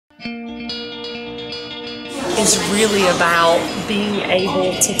is really about being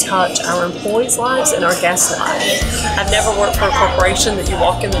able to touch our employees' lives and our guests' lives. I've never worked for a corporation that you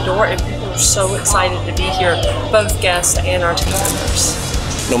walk in the door and people are so excited to be here, both guests and our team members.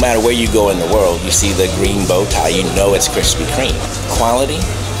 No matter where you go in the world, you see the green bow tie, you know it's Krispy Kreme. Quality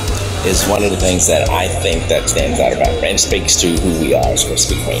is one of the things that I think that stands out about it and speaks to who we are as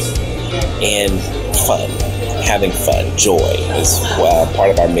Krispy Kreme. And fun. Having fun, joy is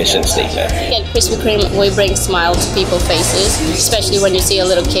part of our mission statement. At Krispy Kreme, we bring smile to people's faces, especially when you see a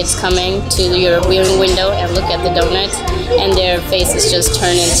little kids coming to your viewing window and look at the donuts, and their faces just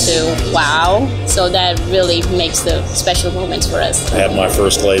turn into wow. So that really makes the special moments for us. I had my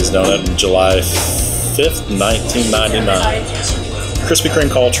first glazed donut on July 5th, 1999. Krispy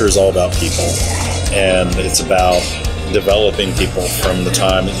Kreme culture is all about people, and it's about developing people from the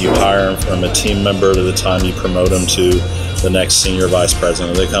time that you hire them from a team member to the time you promote them to the next senior vice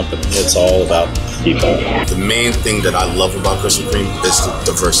president of the company. It's all about people. The main thing that I love about Krispy Kreme is the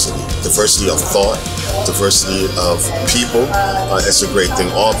diversity. Diversity of thought, diversity of people. It's a great thing.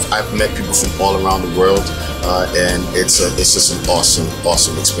 I've met people from all around the world, and it's just an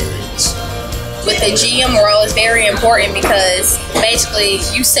awesome experience. With the GM role, it's very important because basically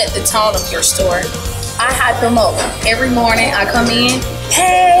you set the tone of your store. I hype them up. Every morning I come in,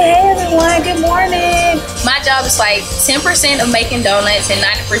 hey everyone, good morning. My job is like 10% of making donuts and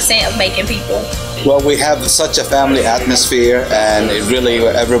 90% of making people. Well, we have such a family atmosphere, and it really,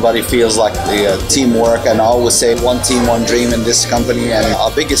 everybody feels like the teamwork, and I always say one team, one dream in this company, and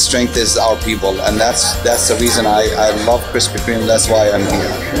our biggest strength is our people, and that's the reason I love Krispy Kreme. That's why I'm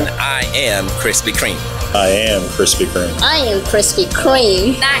here. I am Krispy Kreme. I am Krispy Kreme. I am Krispy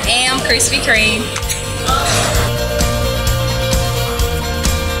Kreme. I am Krispy Kreme.